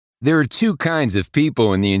There are two kinds of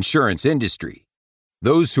people in the insurance industry: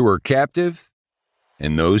 those who are captive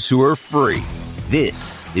and those who are free.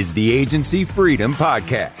 This is the Agency Freedom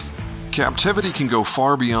Podcast. Captivity can go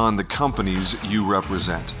far beyond the companies you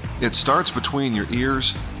represent. It starts between your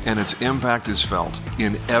ears, and its impact is felt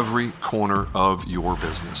in every corner of your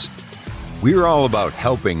business. We're all about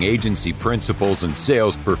helping agency principals and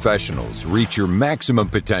sales professionals reach your maximum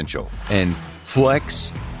potential and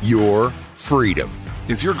flex your freedom.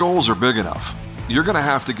 If your goals are big enough, you're going to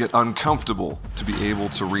have to get uncomfortable to be able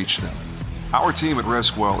to reach them. Our team at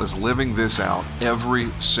Riskwell is living this out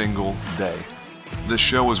every single day. This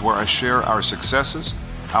show is where I share our successes,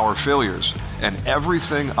 our failures, and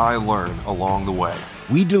everything I learn along the way.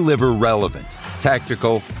 We deliver relevant,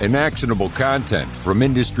 tactical, and actionable content from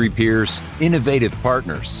industry peers, innovative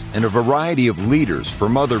partners, and a variety of leaders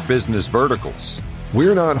from other business verticals.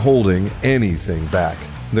 We're not holding anything back.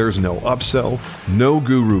 There's no upsell, no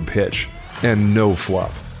guru pitch, and no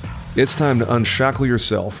fluff. It's time to unshackle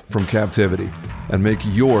yourself from captivity and make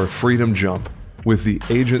your freedom jump with the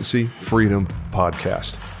Agency Freedom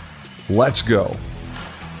Podcast. Let's go.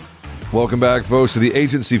 Welcome back, folks, to the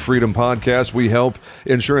Agency Freedom Podcast. We help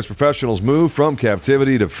insurance professionals move from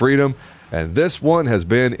captivity to freedom, and this one has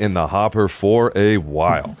been in the hopper for a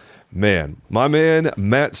while. Man, my man,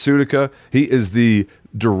 Matt Sudica, he is the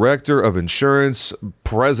Director of Insurance,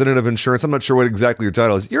 President of Insurance. I'm not sure what exactly your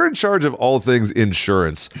title is. You're in charge of all things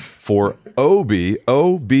insurance for OBIE.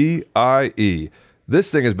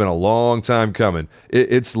 This thing has been a long time coming.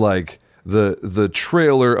 It's like the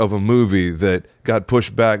trailer of a movie that got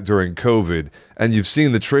pushed back during COVID, and you've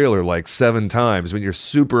seen the trailer like 7 times when you're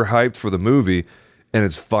super hyped for the movie, and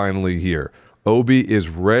it's finally here. OBIE is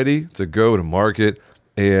ready to go to market,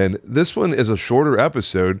 and this one is a shorter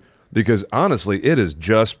episode because honestly, it is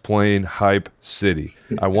just plain hype city.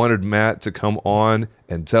 I wanted Matt to come on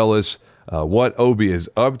and tell us what OBIE is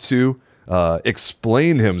up to,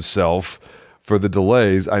 explain himself for the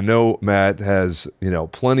delays. I know Matt has,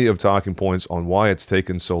 plenty of talking points on why it's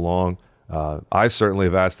taken so long. I certainly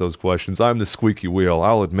have asked those questions. I'm the squeaky wheel,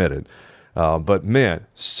 I'll admit it. But man,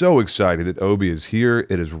 so excited that OBIE is here.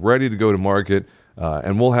 It is ready to go to market.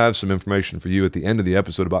 And we'll have some information for you at the end of the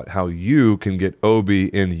episode about how you can get OBIE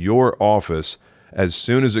in your office as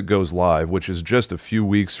soon as it goes live, which is just a few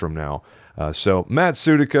weeks from now. So Matt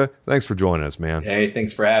Sudica, thanks for joining us, man. Hey,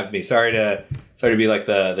 thanks for having me. Sorry to be like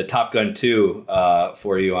the Top Gun 2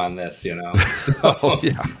 for you on this, So. Oh,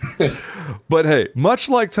 yeah. But hey, much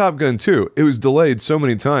like Top Gun 2, it was delayed so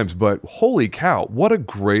many times, but holy cow, what a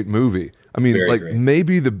great movie. I mean, very great.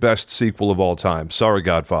 Maybe the best sequel of all time. Sorry,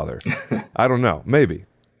 Godfather. I don't know. Maybe.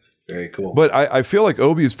 Very cool. But I feel like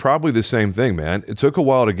OBIE is probably the same thing, man. It took a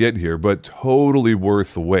while to get here, but totally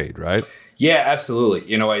worth the wait, right? Yeah,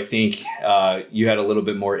 absolutely. I think you had a little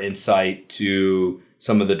bit more insight to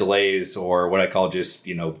some of the delays or what I call just,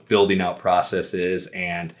 building out processes.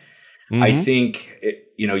 And I think,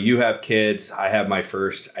 you have kids. I have my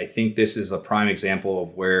first. I think this is a prime example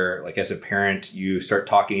of where, like, as a parent, you start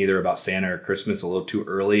talking either about Santa or Christmas a little too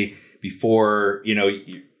early before,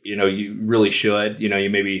 you really should. You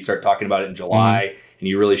maybe start talking about it in July and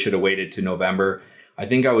you really should have waited to November. I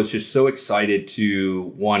think I was just so excited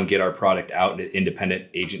to, one, get our product out in an independent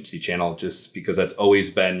agency channel, just because that's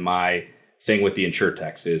always been my thing with the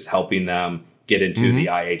InsurTechs, is helping them get into the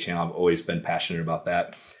IA channel. I've always been passionate about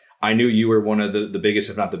that. I knew you were one of the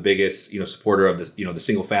biggest, if not the biggest, supporter of this, the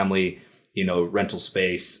single family, rental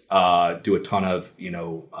space, do a ton of,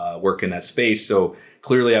 work in that space. So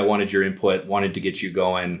clearly I wanted your input, wanted to get you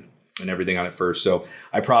going and everything on it first. So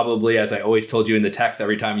I probably, as I always told you in the text,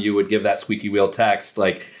 every time you would give that squeaky wheel text,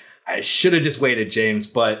 like, I should have just waited, James,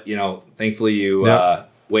 but, thankfully you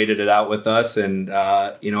waited it out with us. And,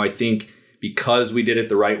 I think because we did it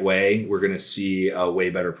the right way, we're going to see a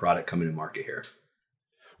way better product coming to market here.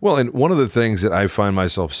 Well, and one of the things that I find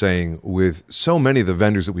myself saying with so many of the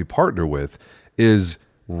vendors that we partner with is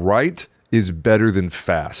right is better than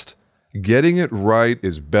fast. Getting it right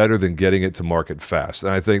is better than getting it to market fast.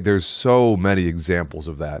 And I think there's so many examples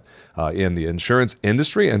of that in the insurance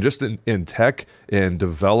industry and just in tech and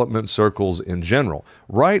development circles in general.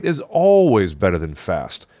 Right is always better than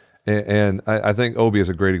fast. And I think OBIE is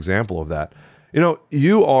a great example of that.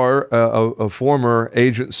 You are a former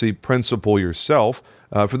agency principal yourself.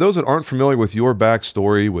 For those that aren't familiar with your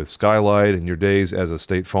backstory with Skylight and your days as a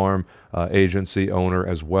State Farm agency owner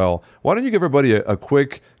as well, why don't you give everybody a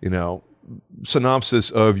quick,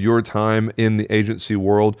 synopsis of your time in the agency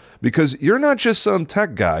world? Because you're not just some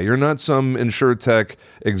tech guy. You're not some InsurTech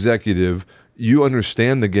executive. You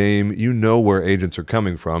understand the game. You know where agents are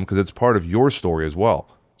coming from because it's part of your story as well.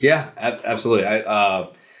 Yeah, absolutely.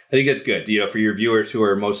 I think that's good. For your viewers who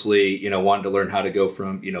are mostly, wanting to learn how to go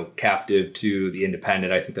from, captive to the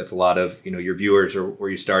independent. I think that's a lot of, your viewers or where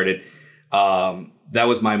you started. That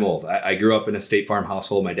was my mold. I grew up in a State Farm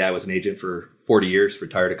household. My dad was an agent for 40 years,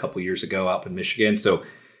 retired a couple of years ago up in Michigan. So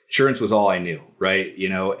insurance was all I knew, right?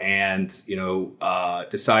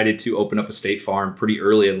 Decided to open up a State Farm pretty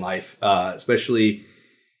early in life, especially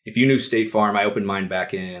if you knew State Farm. I opened mine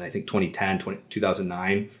back in, I think,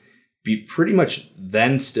 2009. Be pretty much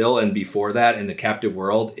then, still, and before that in the captive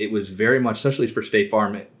world, it was very much, especially for State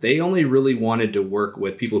Farm, they only really wanted to work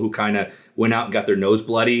with people who kind of went out and got their nose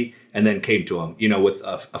bloody and then came to them, with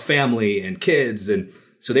a family and kids. And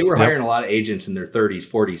so they were hiring a lot of agents in their 30s,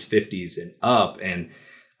 40s, 50s and up. And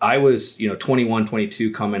I was, 21,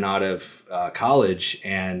 22 coming out of college,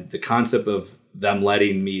 and the concept of them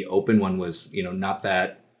letting me open one was, not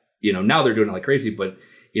that, now they're doing it like crazy, but,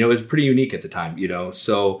 it was pretty unique at the time,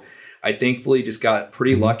 so I thankfully just got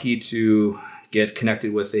pretty lucky to get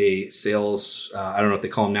connected with a sales, I don't know what they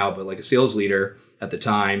call him now, but like a sales leader at the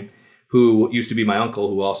time who used to be my uncle,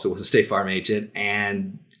 who also was a State Farm agent,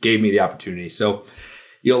 and gave me the opportunity. So,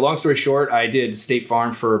 long story short, I did State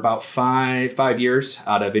Farm for about five years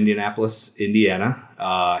out of Indianapolis, Indiana.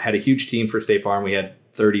 Had a huge team for State Farm. We had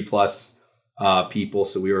 30 plus people,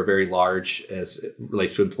 so we were very large as it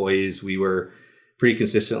relates to employees. We were pretty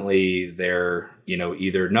consistently their,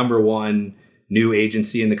 either number one new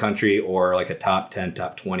agency in the country or like a top 10,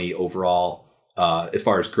 top 20 overall, as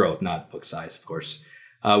far as growth, not book size, of course.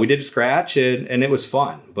 We did a scratch and it was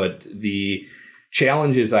fun. But the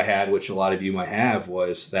challenges I had, which a lot of you might have,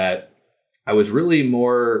 was that I was really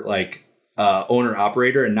more like owner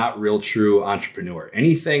operator and not real true entrepreneur.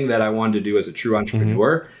 Anything that I wanted to do as a true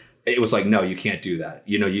entrepreneur, it was like, no, you can't do that.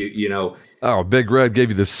 Oh, Big Red gave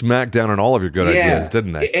you the smackdown on all of your good ideas,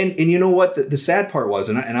 didn't they? And you know what? The sad part was,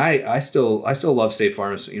 and I still love State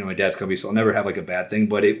Farm, my dad's company, so I'll never have like a bad thing.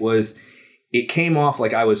 But it came off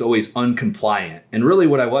like I was always uncompliant, and really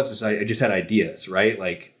what I was is I just had ideas, right?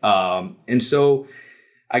 And so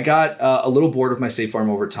I got a little bored of my State Farm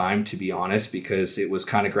over time, to be honest, because it was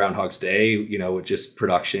kind of Groundhog's Day, with just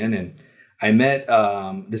production. And I met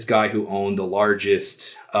this guy who owned the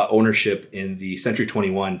largest ownership in the Century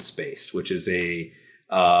 21 space, which is a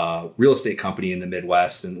real estate company in the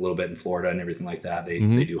Midwest and a little bit in Florida and everything like that. They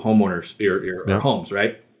do homeowners or homes,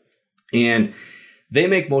 right? And they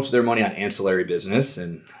make most of their money on ancillary business.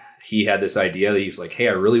 And he had this idea that he's like, hey,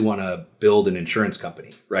 I really want to build an insurance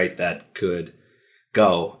company, right, that could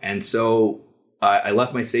go. And so I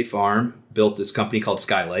left my State Farm, built this company called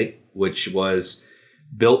Skylight, which was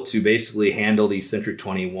built to basically handle these Century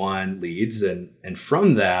 21 leads. And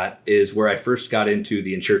from that is where I first got into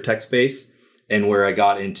the InsurTech space and where I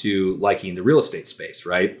got into liking the real estate space,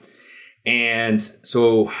 right? And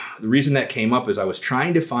so the reason that came up is I was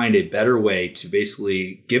trying to find a better way to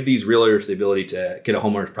basically give these realtors the ability to get a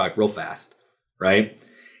homeowner's product real fast, right?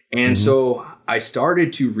 And so I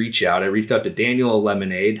started to reach out. I reached out to Daniel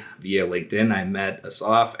Lemonade via LinkedIn. I met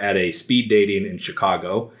Asaf at a speed dating in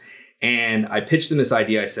Chicago. And I pitched them this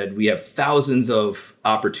idea. I said, we have thousands of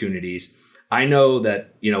opportunities. I know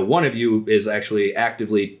that, one of you is actually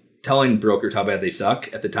actively telling brokers how bad they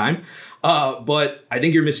suck at the time. But I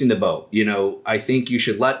think you're missing the boat. I think you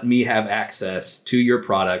should let me have access to your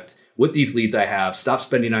product with these leads I have. Stop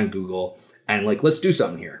spending on Google and let's do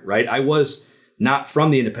something here, right? I was not from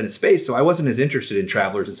the independent space, so I wasn't as interested in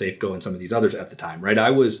Travelers and Safeco and some of these others at the time, right? I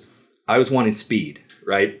was wanting speed,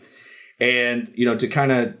 right? And, to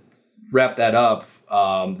kind of wrap that up,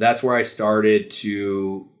 that's where I started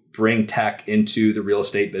to bring tech into the real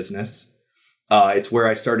estate business. It's where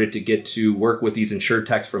I started to get to work with these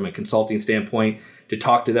InsurTechs from a consulting standpoint, to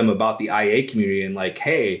talk to them about the IA community and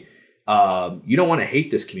hey, you don't want to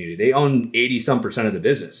hate this community. They own 80% of the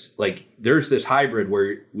business. There's this hybrid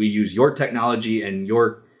where we use your technology and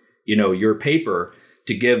your paper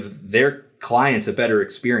to give their clients a better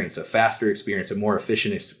experience, a faster experience, a more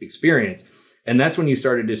efficient experience. And that's when you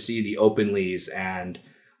started to see the Openleys and,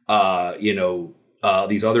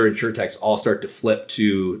 these other InsurTechs all start to flip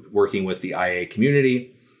to working with the IA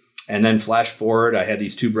community. And then flash forward, I had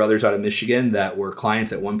these two brothers out of Michigan that were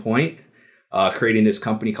clients at one point, creating this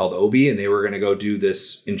company called Obi, and they were going to go do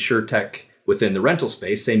this InsurTech within the rental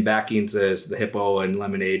space, same backings as the Hippo and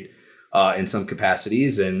Lemonade in some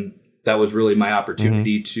capacities. And that was really my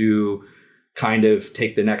opportunity to kind of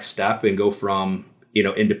take the next step and go from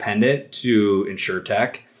independent to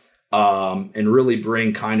InsurTech, and really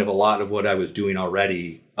bring kind of a lot of what I was doing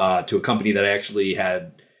already to a company that I actually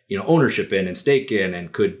had, ownership in and stake in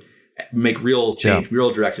and could make real change,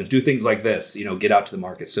 real directions, do things like this, get out to the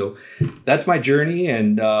market. So that's my journey.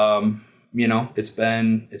 And, it's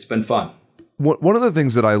been fun. One of the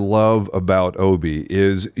things that I love about Obie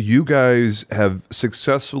is you guys have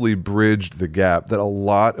successfully bridged the gap that a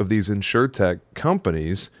lot of these insurtech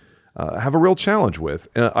companies have a real challenge with.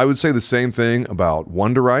 I would say the same thing about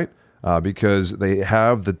Wonderwrite because they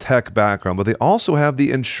have the tech background, but they also have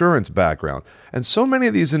the insurance background. And so many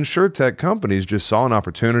of these insurtech companies just saw an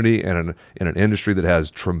opportunity in an industry that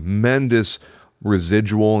has tremendous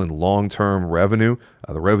residual and long-term revenue.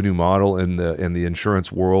 The revenue model in the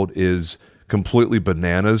insurance world is completely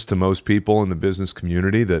bananas to most people in the business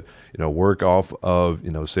community that work off of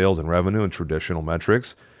sales and revenue and traditional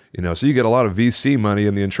metrics. So you get a lot of VC money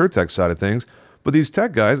in the insurtech side of things, but these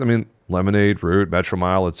tech guys, I mean, Lemonade, Root,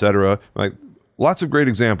 Metromile, etc., like lots of great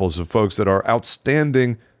examples of folks that are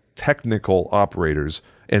outstanding technical operators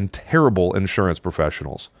and terrible insurance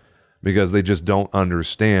professionals because they just don't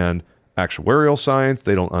understand actuarial science.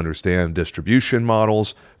 They don't understand distribution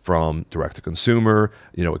models from direct to consumer,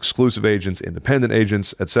 exclusive agents, independent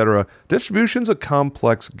agents, etc. Distribution's a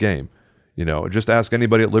complex game. Just ask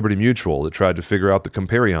anybody at Liberty Mutual that tried to figure out the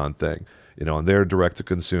Comparion thing. And they're direct to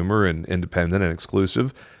consumer and independent and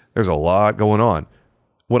exclusive. There's a lot going on.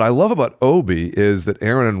 What I love about Obie is that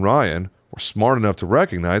Aaron and Ryan were smart enough to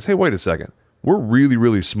recognize, hey, wait a second, we're really,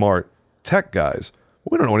 really smart tech guys.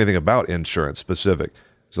 We don't know anything about insurance specific.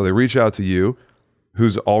 So they reach out to you,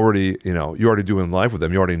 who's already, you're already doing life with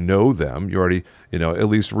them. You already know them. You're already, at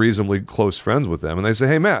least reasonably close friends with them. And they say,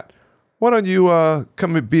 hey, Matt, why don't you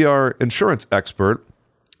come and be our insurance expert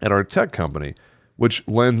at our tech company, which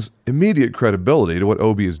lends immediate credibility to what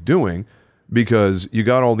Obie is doing because you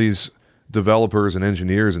got all these developers and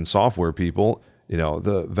engineers and software people,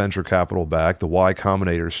 the venture capital back, the Y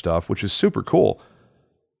Combinator stuff, which is super cool.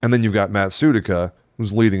 And then you've got Matt Sudica,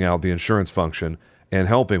 who's leading out the insurance function and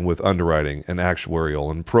helping with underwriting and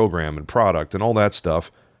actuarial and program and product and all that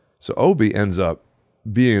stuff. So Obie ends up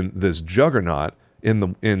being this juggernaut in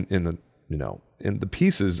the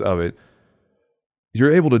pieces of it.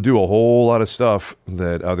 You're able to do a whole lot of stuff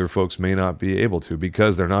that other folks may not be able to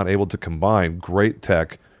because they're not able to combine great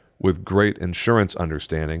tech with great insurance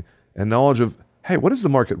understanding and knowledge of, hey, what does the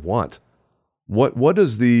market want? What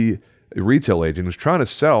does the retail agent who's trying to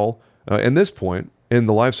sell, in this point, in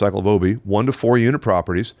the life cycle of Obie, 1 to 4 unit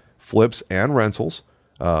properties, flips and rentals,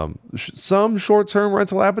 some short-term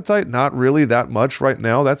rental appetite, not really that much right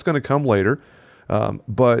now. That's going to come later.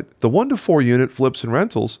 But the 1 to 4 unit flips and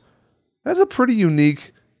rentals, that's a pretty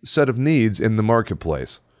unique set of needs in the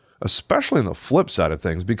marketplace, especially in the flip side of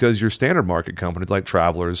things, because your standard market companies like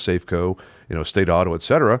Travelers, Safeco, State Auto,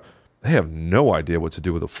 etc., they have no idea what to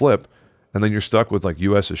do with a flip. And then you're stuck with like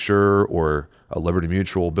US Assure or a Liberty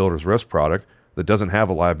Mutual Builder's Risk product that doesn't have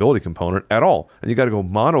a liability component at all. And you got to go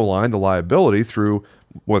monoline the liability through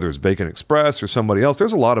whether it's Vacant Express or somebody else.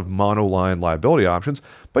 There's a lot of monoline liability options,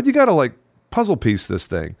 but you got to like puzzle piece this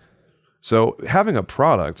thing. So having a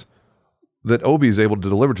product that Obie is able to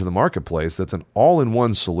deliver to the marketplace that's an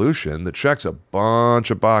all-in-one solution that checks a bunch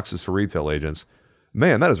of boxes for retail agents,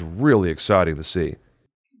 man, that is really exciting to see.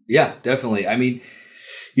 Yeah, definitely. I mean,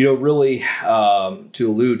 really to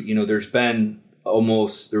allude, there was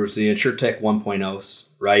the InsurTech 1.0s,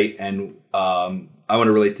 right? And I want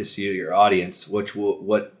to relate this to your audience.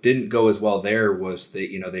 What didn't go as well there was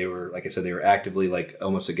they were, like I said, they were actively like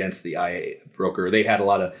almost against the IA broker. They had a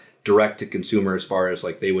lot of direct to consumer as far as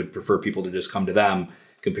like they would prefer people to just come to them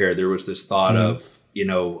compared. There was this thought of,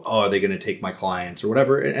 are they going to take my clients or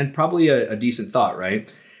whatever? And probably a decent thought, right?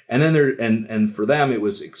 And then and for them, it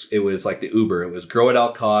was like the Uber. It was grow at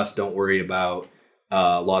all costs. Don't worry about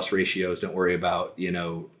loss ratios. Don't worry about,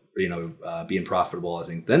 being profitable. I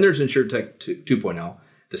think then there's InsurTech 2.0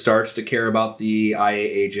 that starts to care about the IA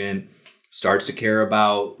agent, starts to care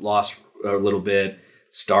about loss a little bit,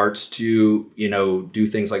 starts to, do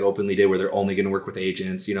things like Openly did where they're only going to work with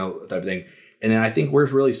agents, type of thing. And then I think we're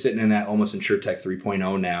really sitting in that almost InsurTech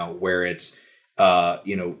 3.0 now where it's,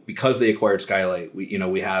 because they acquired Skylight,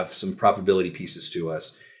 we have some profitability pieces to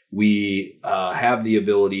us. We have the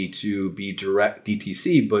ability to be direct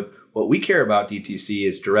DTC, but what we care about DTC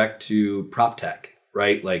is direct to prop tech,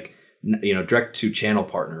 right? Like, direct to channel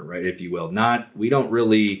partner, right? If you will. We don't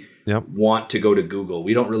really want to go to Google.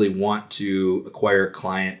 We don't really want to acquire a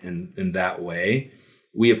client in that way.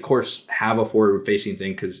 We, of course, have a forward-facing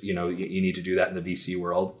thing because, you need to do that in the VC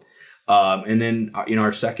world. And then,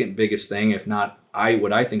 our second biggest thing, if not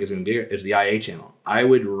what I think is going to be, is the IA channel. I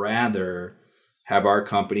would rather have our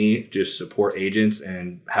company just support agents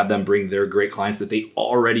and have them bring their great clients that they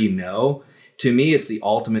already know. To me, it's the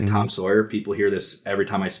ultimate Tom Sawyer. People hear this every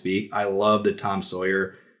time I speak. I love the Tom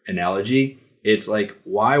Sawyer analogy. It's like,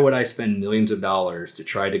 why would I spend millions of dollars to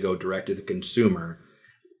try to go direct to the consumer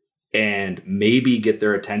and maybe get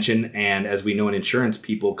their attention? And as we know in insurance,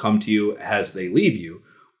 people come to you as they leave you.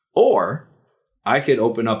 Or I could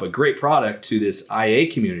open up a great product to this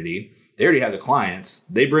IA community. They already have the clients.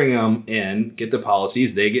 They bring them in, get the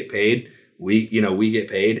policies, they get paid. We get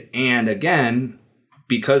paid. And again,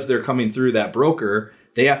 because they're coming through that broker,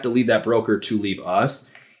 they have to leave that broker to leave us.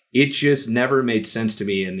 It just never made sense to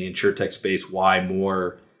me in the InsurTech space why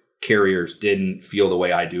more carriers didn't feel the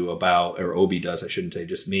way I do about, or Obi does, I shouldn't say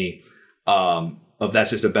just me, of that's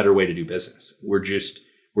just a better way to do business.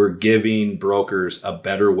 We're giving brokers a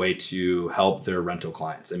better way to help their rental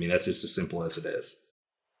clients. I mean, that's just as simple as it is.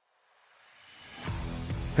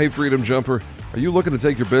 Hey, Freedom Jumper, are you looking to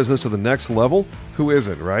take your business to the next level? Who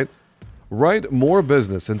isn't, right? Write more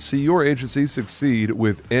business and see your agency succeed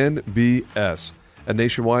with NBS. At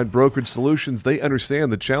Nationwide Brokerage Solutions, they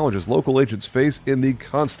understand the challenges local agents face in the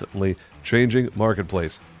constantly changing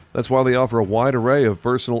marketplace. That's why they offer a wide array of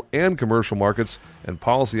personal and commercial markets and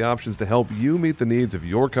policy options to help you meet the needs of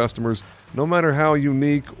your customers, no matter how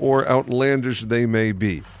unique or outlandish they may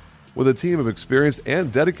be. With a team of experienced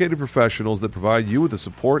and dedicated professionals that provide you with the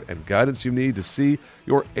support and guidance you need to see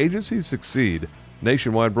your agency succeed,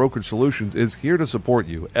 Nationwide Brokerage Solutions is here to support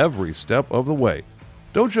you every step of the way.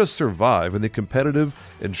 Don't just survive in the competitive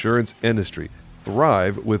insurance industry.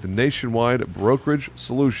 Thrive with Nationwide Brokerage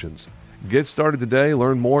Solutions. Get started today.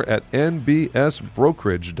 Learn more at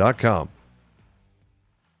nbsbrokerage.com.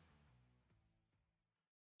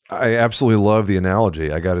 I absolutely love the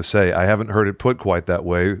analogy. I got to say, I haven't heard it put quite that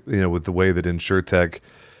way, with the way that InsurTech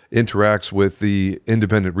interacts with the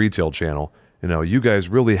independent retail channel. You guys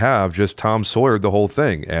really have just Tom Sawyered the whole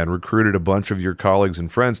thing and recruited a bunch of your colleagues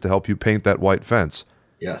and friends to help you paint that white fence.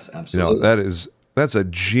 Yes, absolutely. That's a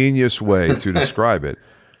genius way to describe it.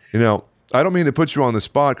 I don't mean to put you on the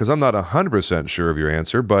spot because I'm not 100% sure of your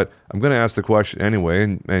answer, but I'm going to ask the question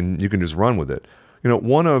anyway, and you can just run with it.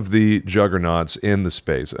 One of the juggernauts in the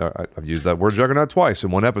space, I've used that word juggernaut twice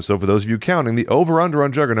in one episode. For those of you counting, the over-under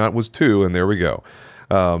on juggernaut was 2, and there we go.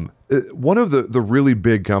 One of the really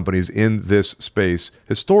big companies in this space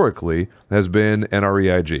historically has been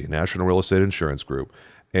NREIG, National Real Estate Insurance Group.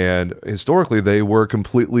 And historically, they were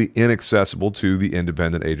completely inaccessible to the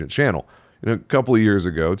independent agent channel. A couple of years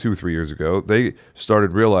ago, 2 or 3 years ago, they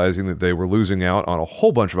started realizing that they were losing out on a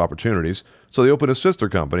whole bunch of opportunities. So they opened a sister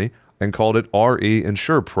company and called it RE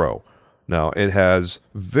Insure Pro. Now, it has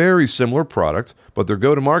very similar product, but their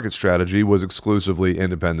go-to-market strategy was exclusively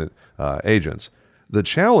independent agents. The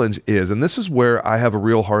challenge is, and this is where I have a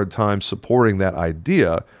real hard time supporting that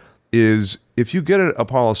idea, is if you get a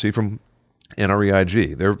policy from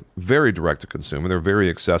NREIG, they're very direct to consumer, they're very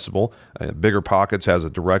accessible. Bigger Pockets has a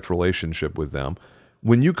direct relationship with them.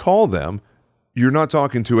 When you call them, you're not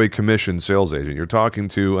talking to a commissioned sales agent. You're talking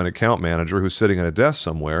to an account manager who's sitting at a desk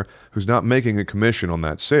somewhere who's not making a commission on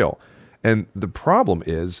that sale. And the problem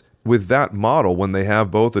is, with that model, when they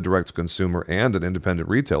have both a direct-to-consumer and an independent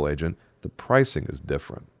retail agent, the pricing is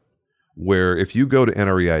different. Where if you go to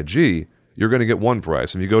NREIG, you're going to get one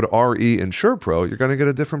price. If you go to RE Insure Pro, you're going to get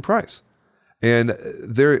a different price. And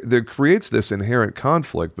there creates this inherent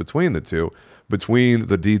conflict between the two, between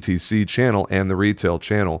the DTC channel and the retail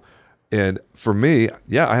channel. And for me,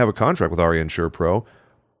 I have a contract with RE Insure Pro,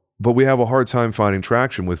 but we have a hard time finding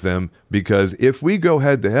traction with them because if we go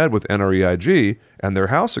head-to-head with NREIG and their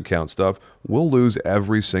house account stuff, we'll lose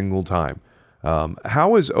every single time.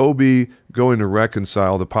 How is Obi going to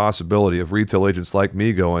reconcile the possibility of retail agents like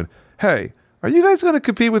me going, hey, are you guys going to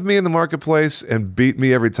compete with me in the marketplace and beat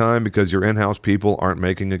me every time because your in-house people aren't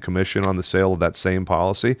making a commission on the sale of that same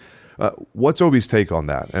policy? What's Obi's take on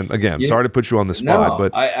that? And again, sorry to put you on the spot,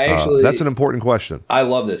 but I actually, that's an important question. I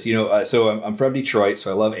love this. So I'm from Detroit,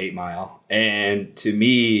 so I love 8 Mile. And to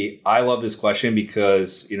me, I love this question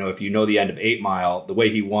because, if you know the end of 8 Mile, the way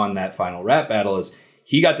he won that final rap battle is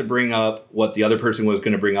he got to bring up what the other person was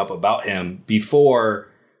going to bring up about him before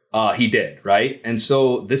he did, right? And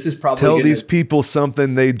so this is probably these people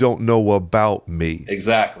something they don't know about me.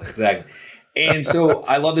 Exactly. And so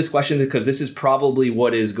I love this question because this is probably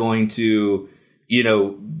what is going to,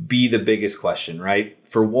 be the biggest question, right?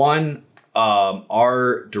 For one,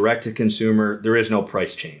 our direct to consumer, there is no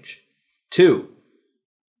price change. 2,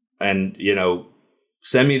 and,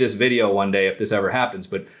 send me this video one day if this ever happens,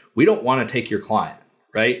 but we don't want to take your client,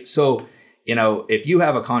 right? So, if you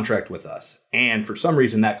have a contract with us and for some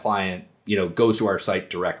reason that client, goes to our site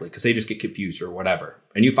directly because they just get confused or whatever,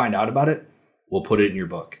 and you find out about it, we'll put it in your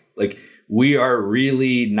book. Like, we are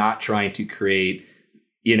really not trying to create,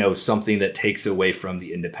 something that takes away from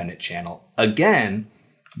the independent channel. Again,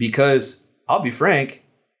 because I'll be frank,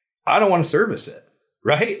 I don't want to service it,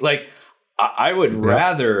 right? Like I would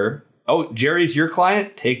rather, Jerry's your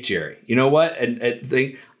client, take Jerry. You know what? And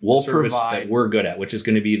think we'll provide that we're good at, which is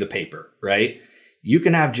going to be the paper, right? You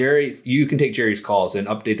can have Jerry, you can take Jerry's calls and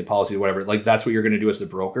update the policy or whatever. Like that's what you're going to do as the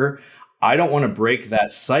broker. I don't want to break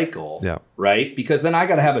that cycle, right? Because then I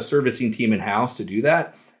got to have a servicing team in house to do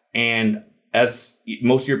that. And as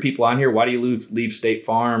most of your people on here, why do you leave State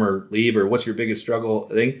Farm or what's your biggest struggle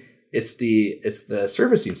thing? It's the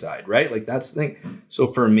servicing side, right? Like that's the thing. So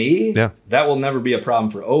for me, that will never be a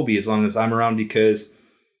problem for OB as long as I'm around, because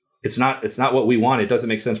it's not what we want. It doesn't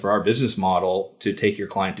make sense for our business model to take your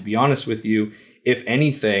client. To be honest with you, if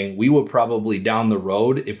anything, we will probably down the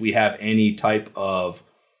road, if we have any type of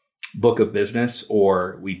book of business,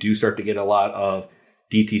 or we do start to get a lot of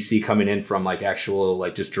DTC coming in from like actual,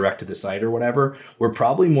 like just direct to the site or whatever, we're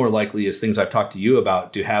probably more likely, as things I've talked to you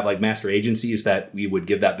about, to have like master agencies that we would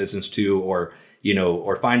give that business to, or, you know,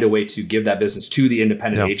 or find a way to give that business to the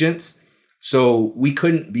independent agents. So we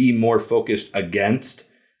couldn't be more focused against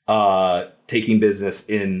taking business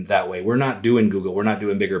in that way. We're not doing Google. We're not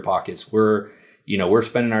doing Bigger Pockets. We're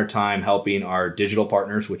spending our time helping our digital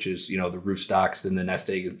partners, which is, you know, the Roofstocks and the Nest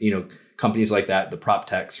Egg, you know, companies like that, the prop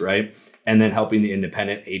techs, right? And then helping the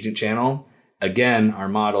independent agent channel. Again, our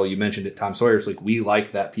model, you mentioned it, Tom Sawyer's, like we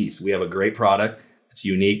like that piece. We have a great product. It's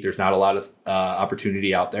unique. There's not a lot of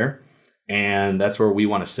opportunity out there. And that's where we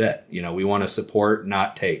want to sit. You know, we want to support,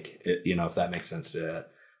 not take, you know, if that makes sense to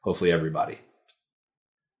hopefully everybody.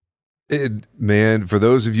 Man, for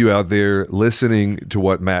those of you out there listening to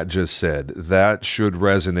what Matt just said, that should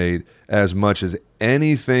resonate as much as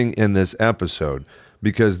anything in this episode,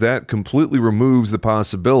 because that completely removes the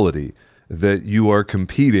possibility that you are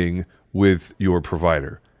competing with your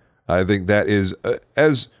provider. I think that is,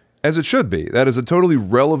 as it should be, that is a totally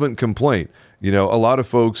relevant complaint. You know, a lot of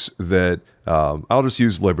folks that, I'll just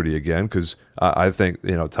use Liberty again, because I think,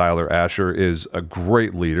 you know, Tyler Asher is a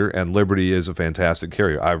great leader and Liberty is a fantastic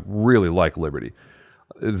carrier. I really like Liberty.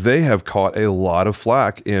 They have caught a lot of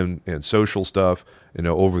flack in social stuff, you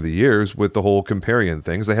know, over the years with the whole comparing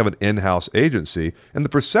things. They have an in-house agency, and the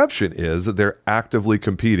perception is that they're actively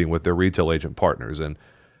competing with their retail agent partners. And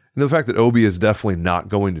the fact that OB is definitely not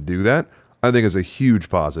going to do that, I think is a huge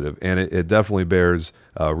positive, and it definitely bears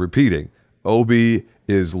repeating. OB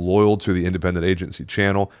is loyal to the independent agency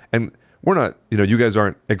channel, and we're not, you know, you guys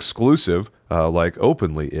aren't exclusive like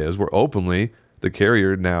Openly is, where Openly, the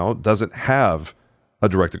carrier now, doesn't have a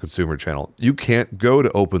direct-to-consumer channel. You can't go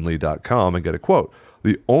to openly.com and get a quote.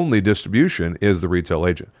 The only distribution is the retail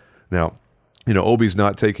agent. Now, you know, OB's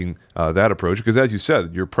not taking that approach because, as you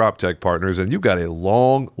said, you're prop tech partners, and you've got a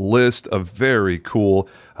long list of very cool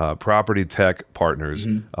property tech partners,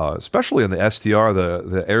 especially in the STR,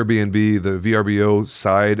 the Airbnb, the VRBO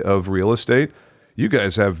side of real estate. You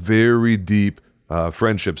guys have very deep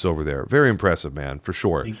friendships over there. Very impressive, man, for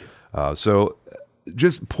sure. Thank you. So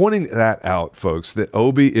just pointing that out, folks, that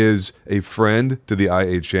OB is a friend to the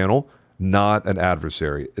IA channel, not an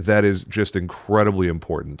adversary. That is just incredibly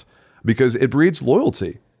important, because it breeds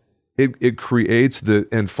loyalty. It creates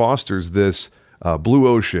and fosters this blue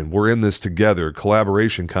ocean, we're in this together,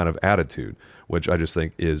 collaboration kind of attitude, which I just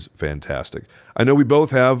think is fantastic. I know we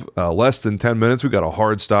both have less than 10 minutes. We've got a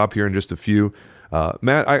hard stop here in just a few.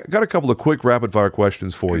 Matt, I got a couple of quick rapid-fire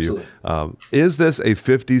questions for you. Is this a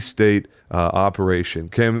 50-state operation?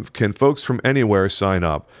 Can folks from anywhere sign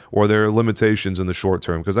up, or are there limitations in the short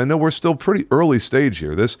term? Because I know we're still pretty early stage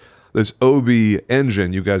here. This OB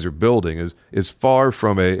engine you guys are building is far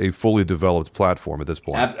from a fully developed platform at this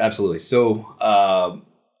point. Absolutely. So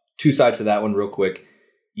two sides to that one real quick.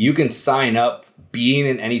 You can sign up being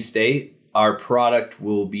in any state. Our product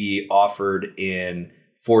will be offered in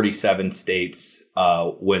 47 states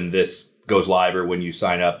when this goes live, or when you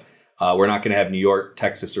sign up. We're not going to have New York,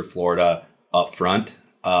 Texas, or Florida up front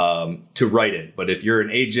to write in. But if you're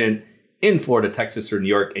an agent in Florida, Texas, or New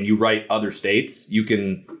York, and you write other states, you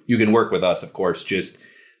can work with us, of course, just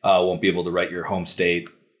won't be able to write your home state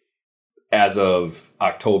as of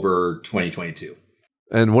October 2022.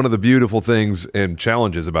 And one of the beautiful things and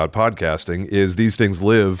challenges about podcasting is these things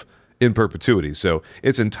live in perpetuity. So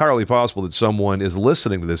it's entirely possible that someone is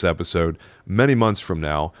listening to this episode many months from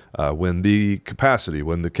now when the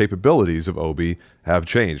capabilities of OB have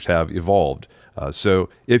changed, have evolved. So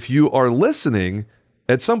if you are listening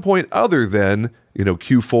at some point other than, you know,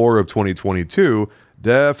 Q4 of 2022,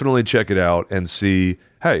 definitely check it out and see,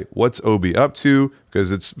 hey, what's OB up to?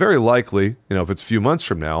 Because it's very likely, you know, if it's a few months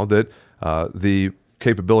from now, that the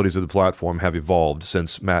capabilities of the platform have evolved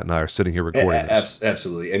since Matt and I are sitting here recording this.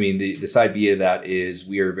 Absolutely. I mean, the side B of that is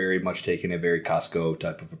we are very much taking a very Costco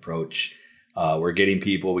type of approach. We're getting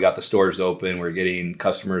people, we got the stores open, we're getting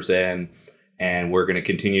customers in, and we're going to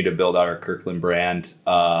continue to build out our Kirkland brand,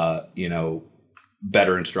 better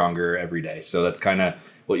and stronger every day. So that's kind of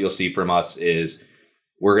what you'll see from us is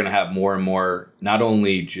we're going to have more and more, not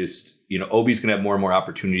only just, OB's going to have more and more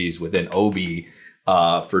opportunities within OB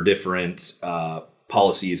for different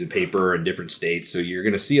policies and paper in different states. So you're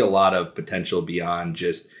going to see a lot of potential beyond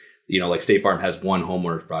just, like State Farm has one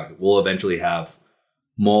homeowners product. We'll eventually have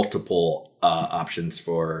multiple options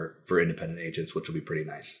for independent agents, which will be pretty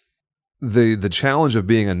nice. The challenge of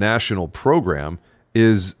being a national program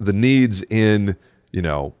is the needs in,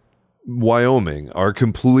 Wyoming are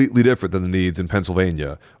completely different than the needs in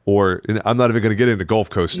Pennsylvania, and I'm not even going to get into Gulf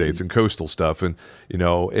Coast states and coastal stuff, and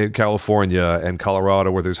in California and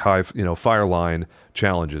Colorado where there's high fire line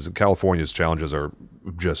challenges, and California's challenges are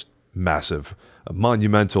just massive,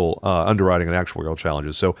 monumental underwriting and actuarial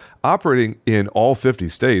challenges. So operating in all 50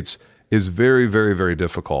 states is very, very, very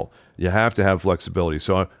difficult. You have to have flexibility.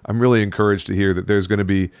 So I'm really encouraged to hear that there's going to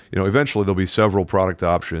be, eventually there'll be several product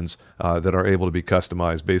options that are able to be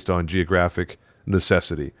customized based on geographic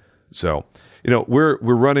necessity. So, we're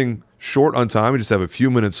running short on time. We just have a few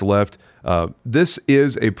minutes left. This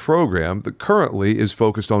is a program that currently is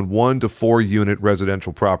focused on 1 to 4 unit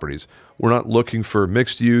residential properties. We're not looking for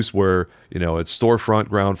mixed use where, it's storefront,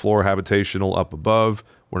 ground floor, habitational up above.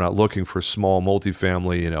 We're not looking for small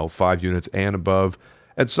multifamily, 5 units and above.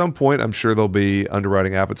 At some point, I'm sure there'll be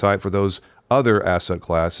underwriting appetite for those other asset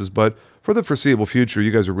classes, but for the foreseeable future,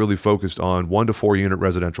 you guys are really focused on 1 to 4 unit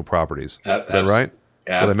residential properties. Is that right?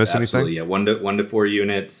 Did I miss absolutely, anything? Yeah, 1 to 4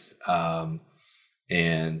 units, I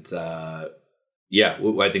think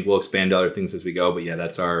we'll expand to other things as we go. But yeah,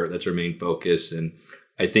 that's our main focus, and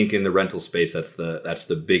I think in the rental space, that's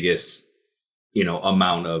the biggest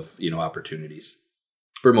amount of opportunities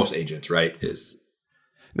for most agents, right?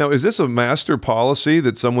 Now, is this a master policy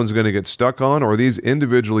that someone's going to get stuck on, or are these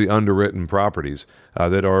individually underwritten properties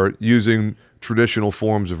that are using traditional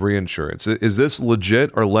forms of reinsurance? Is this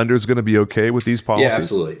legit? Are lenders going to be okay with these policies? Yeah,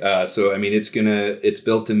 absolutely. So, I mean, it's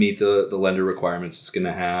built to meet the lender requirements. It's going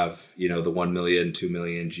to have, the 1 million, 2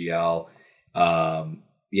 million GL.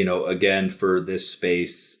 Again, for this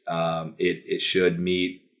space, it should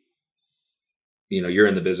meet, you're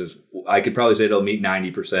in the business. I could probably say it'll meet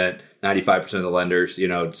 90%, 95% of the lenders.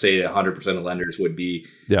 Say 100% of lenders would be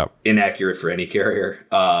inaccurate for any carrier.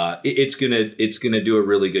 It's gonna do a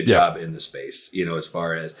really good job in the space. As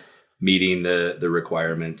far as meeting the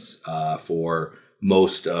requirements for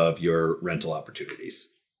most of your rental opportunities.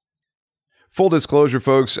 Full disclosure,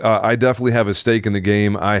 folks, I definitely have a stake in the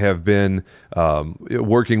game. I have been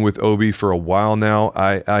working with OB for a while now.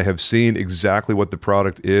 I have seen exactly what the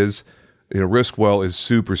product is. Riskwell is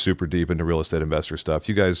super, super deep into real estate investor stuff.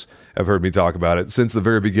 You guys have heard me talk about it since the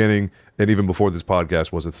very beginning and even before this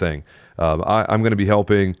podcast was a thing. I'm going to be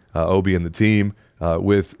helping OB and the team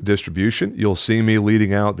with distribution. You'll see me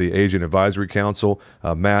leading out the Agent Advisory Council.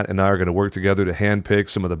 Matt and I are going to work together to handpick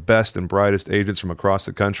some of the best and brightest agents from across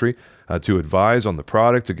the country to advise on the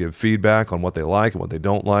product, to give feedback on what they like and what they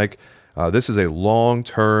don't like. This is a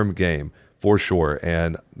long-term game for sure.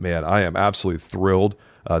 And man, I am absolutely thrilled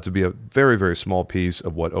to be a very, very small piece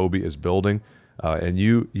of what OB is building. And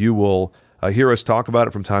you will hear us talk about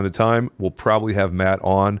it from time to time. We'll probably have Matt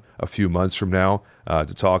on a few months from now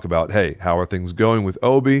to talk about, hey, how are things going with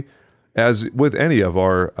OB? As with any of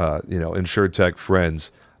our, InsurTech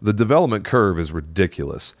friends, the development curve is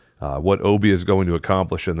ridiculous. What OB is going to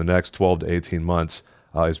accomplish in the next 12 to 18 months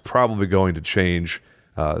is probably going to change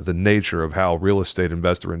the nature of how real estate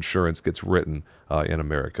investor insurance gets written in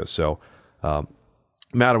America. So,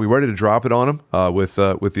 Matt, are we ready to drop it on him with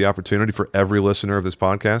the opportunity for every listener of this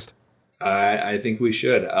podcast? I think we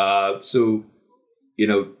should.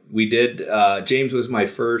 We did. James was my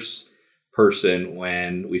first person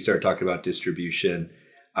when we started talking about distribution.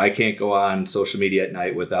 I can't go on social media at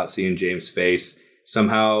night without seeing James' face.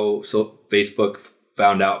 Somehow, Facebook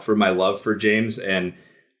found out for my love for James, and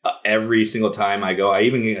every single time I go, I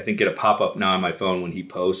think get a pop-up now on my phone when he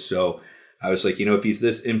posts. So I was like, if he's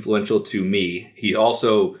this influential to me, he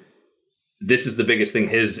also, this is the biggest thing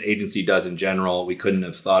his agency does in general. We couldn't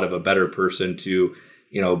have thought of a better person to,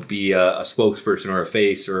 be a spokesperson or a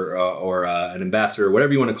face or an ambassador,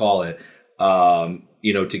 whatever you want to call it,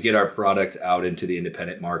 to get our product out into the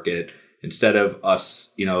independent market instead of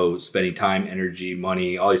us, spending time, energy,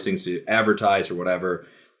 money, all these things to advertise or whatever.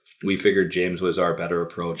 We figured James was our better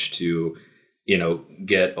approach to,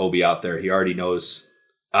 get OB out there. He already knows.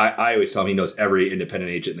 I always tell him he knows every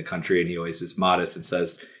independent agent in the country, and he always is modest and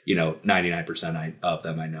says, 99% of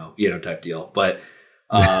them I know, type deal. But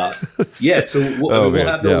Yeah, so we'll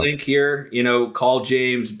have the link here. Call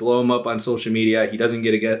James, blow him up on social media. He doesn't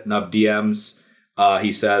get enough DMs,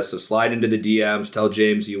 he says. So slide into the DMs, tell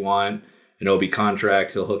James you want an OB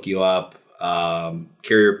contract. He'll hook you up.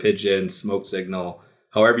 Carrier pigeon, smoke signal,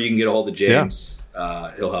 however you can get a hold of James,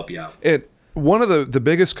 he'll help you out. One of the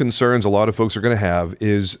biggest concerns a lot of folks are going to have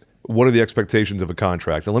is, what are the expectations of a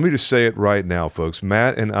contract? And let me just say it right now, folks.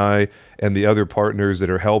 Matt and I and the other partners that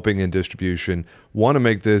are helping in distribution want to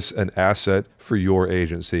make this an asset for your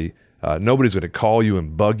agency. Nobody's going to call you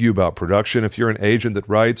and bug you about production. If you're an agent that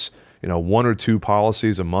writes, 1 or 2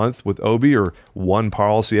 policies a month with OB, or 1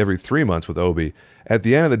 policy every 3 months with OB, at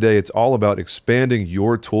the end of the day, it's all about expanding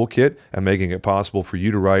your toolkit and making it possible for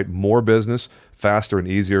you to write more business faster and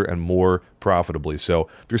easier and more profitably. So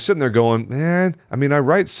if you're sitting there going, man, I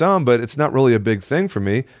write some, but it's not really a big thing for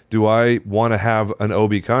me. Do I want to have an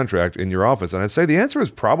OB contract in your office? And I'd say the answer is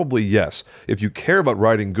probably yes. If you care about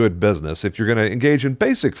writing good business, if you're going to engage in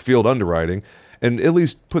basic field underwriting and at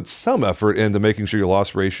least put some effort into making sure your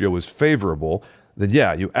loss ratio is favorable, then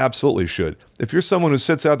yeah, you absolutely should. If you're someone who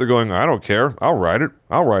sits out there going, I don't care, I'll write it,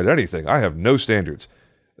 I'll write anything, I have no standards,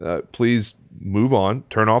 please move on,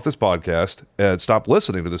 turn off this podcast, and stop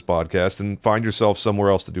listening to this podcast and find yourself somewhere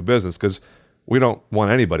else to do business, because we don't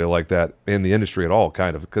want anybody like that in the industry at all,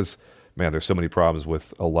 kind of, because, man, there's so many problems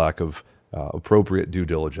with a lack of appropriate due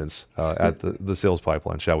diligence at the sales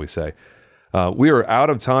pipeline, shall we say. We are out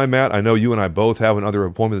of time, Matt. I know you and I both have another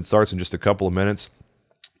appointment that starts in just a couple of minutes.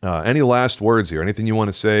 Any last words here? Anything you want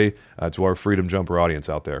to say to our Freedom Jumper audience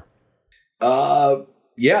out there?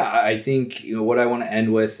 Yeah, I think what I want to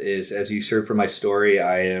end with is, as you heard from my story,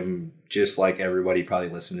 I am just like everybody probably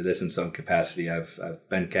listening to this in some capacity. I've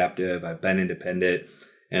been captive, I've been independent,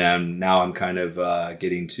 and now I'm kind of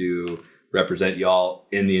getting to represent y'all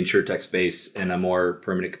in the InsurTech space in a more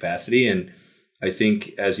permanent capacity. And I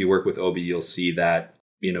think as you work with OB, you'll see that,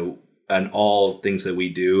 on all things that we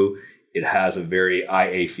do, it has a very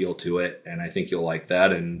IA feel to it. And I think you'll like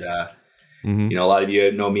that. And, a lot of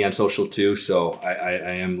you know me on social too. So I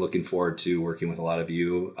am looking forward to working with a lot of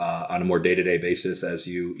you on a more day-to-day basis as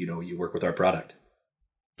you work with our product.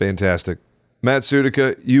 Fantastic. Matt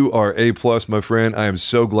Sudica, you are A+, my friend. I am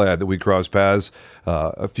so glad that we crossed paths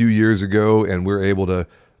a few years ago and we're able to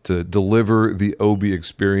deliver the OB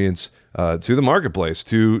experience to the marketplace,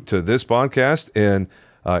 to this podcast and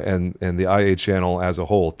the IA channel as a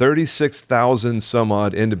whole. 36,000 some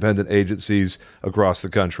odd independent agencies across the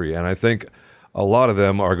country. And I think a lot of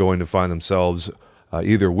them are going to find themselves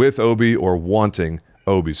either with OB or wanting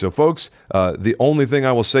OB. So folks, the only thing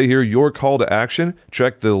I will say here, your call to action,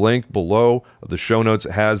 check the link below. The show notes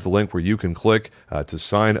has the link where you can click to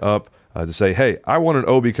sign up to say, hey, I want an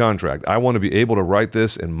OB contract. I want to be able to write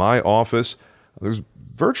this in my office. There's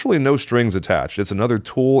virtually no strings attached. It's another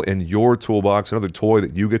tool in your toolbox, another toy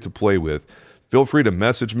that you get to play with. Feel free to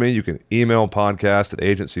message me. You can email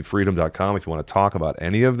podcast@agencyfreedom.com if you want to talk about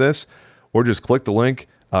any of this, or just click the link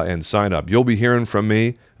and sign up. You'll be hearing from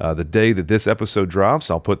me the day that this episode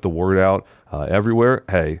drops. I'll put the word out everywhere.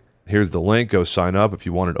 Hey, here's the link. Go sign up if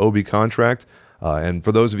you want an OB contract. And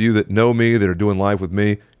for those of you that know me, that are doing live with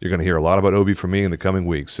me, you're going to hear a lot about OB from me in the coming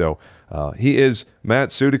weeks. So he is Matt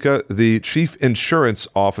Sudica, the Chief Insurance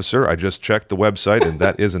Officer. I just checked the website, and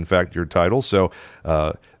that is, in fact, your title. So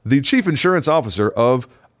the Chief Insurance Officer of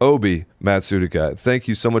OB, Matt Sudica. Thank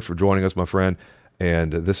you so much for joining us, my friend.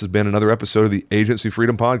 And this has been another episode of the Agency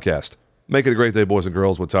Freedom Podcast. Make it a great day, boys and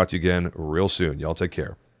girls. We'll talk to you again real soon. Y'all take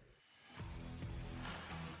care.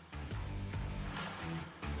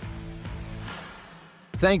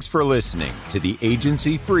 Thanks for listening to the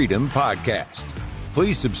Agency Freedom Podcast.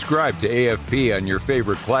 Please subscribe to AFP on your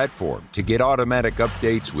favorite platform to get automatic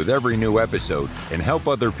updates with every new episode and help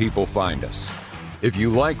other people find us. If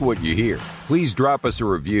you like what you hear, please drop us a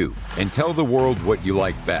review and tell the world what you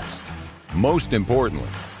like best. Most importantly,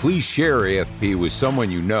 please share AFP with someone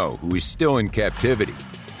you know who is still in captivity.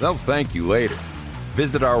 They'll thank you later.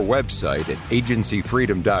 Visit our website at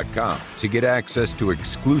agencyfreedom.com to get access to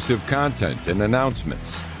exclusive content and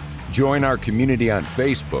announcements. Join our community on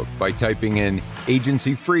Facebook by typing in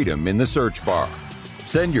Agency Freedom in the search bar.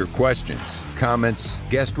 Send your questions, comments,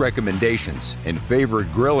 guest recommendations, and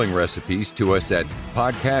favorite grilling recipes to us at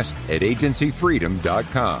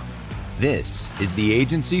podcast@agencyfreedom.com. This is the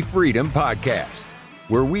Agency Freedom Podcast,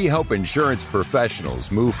 where we help insurance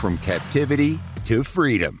professionals move from captivity to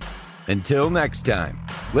freedom. Until next time,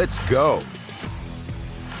 let's go.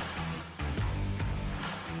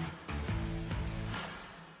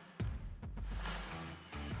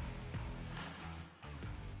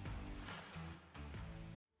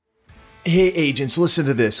 Hey, agents, listen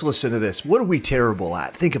to this. What are we terrible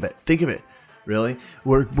at? Think of it. Really?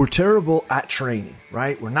 We're terrible at training,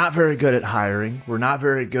 right? We're not very good at hiring. We're not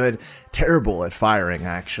very good, terrible at firing,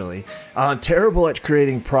 actually. Terrible at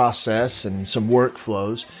creating process and some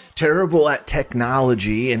workflows. Terrible at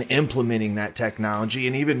technology and implementing that technology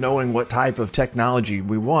and even knowing what type of technology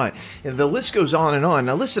we want. And the list goes on and on.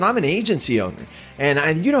 Now, listen, I'm an agency owner,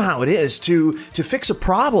 and you know how it is. To fix a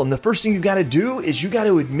problem, the first thing you got to do is you got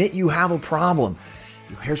to admit you have a problem.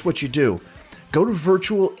 Here's what you do. Go to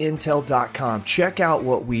virtualintel.com. Check out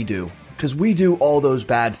what we do, because we do all those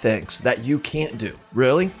bad things that you can't do,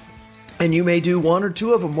 really. And you may do one or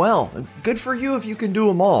two of them well. Good for you if you can do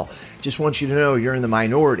them all. Just want you to know you're in the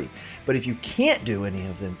minority. But if you can't do any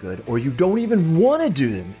of them good, or you don't even want to do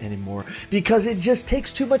them anymore because it just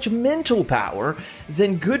takes too much mental power,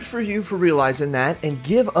 then good for you for realizing that, and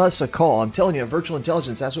give us a call. I'm telling you, Virtual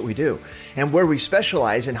Intelligence, that's what we do. And where we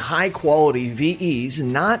specialize in high quality VEs,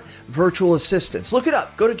 not virtual assistants. Look it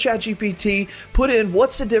up. Go to ChatGPT, put in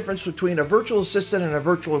what's the difference between a virtual assistant and a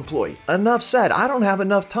virtual employee. Enough said. I don't have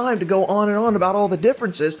enough time to go on and on about all the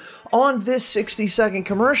differences on this 60-second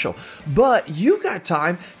commercial. But you got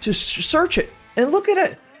time to search it and look at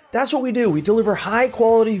it. That's what we do. We deliver high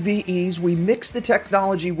quality VEs. We mix the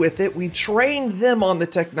technology with it. We train them on the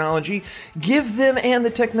technology, give them and the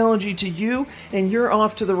technology to you, and you're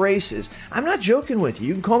off to the races. I'm not joking with you.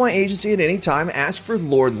 You can call my agency at any time, ask for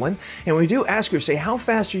Lordland, and when we do ask her, say, how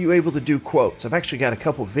fast are you able to do quotes? I've actually got a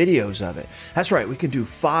couple videos of it. That's right. We can do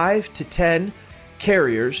 5 to 10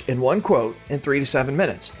 carriers in one quote in 3 to 7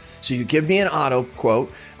 minutes. So you give me an auto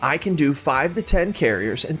quote, I can do 5 to 10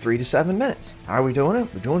 carriers in 3 to 7 minutes. How are we doing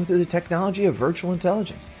it? We're doing it through the technology of virtual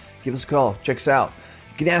intelligence. Give us a call. Check us out.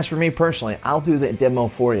 You can ask for me personally. I'll do the demo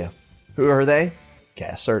for you. Who are they?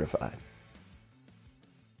 CAS certified.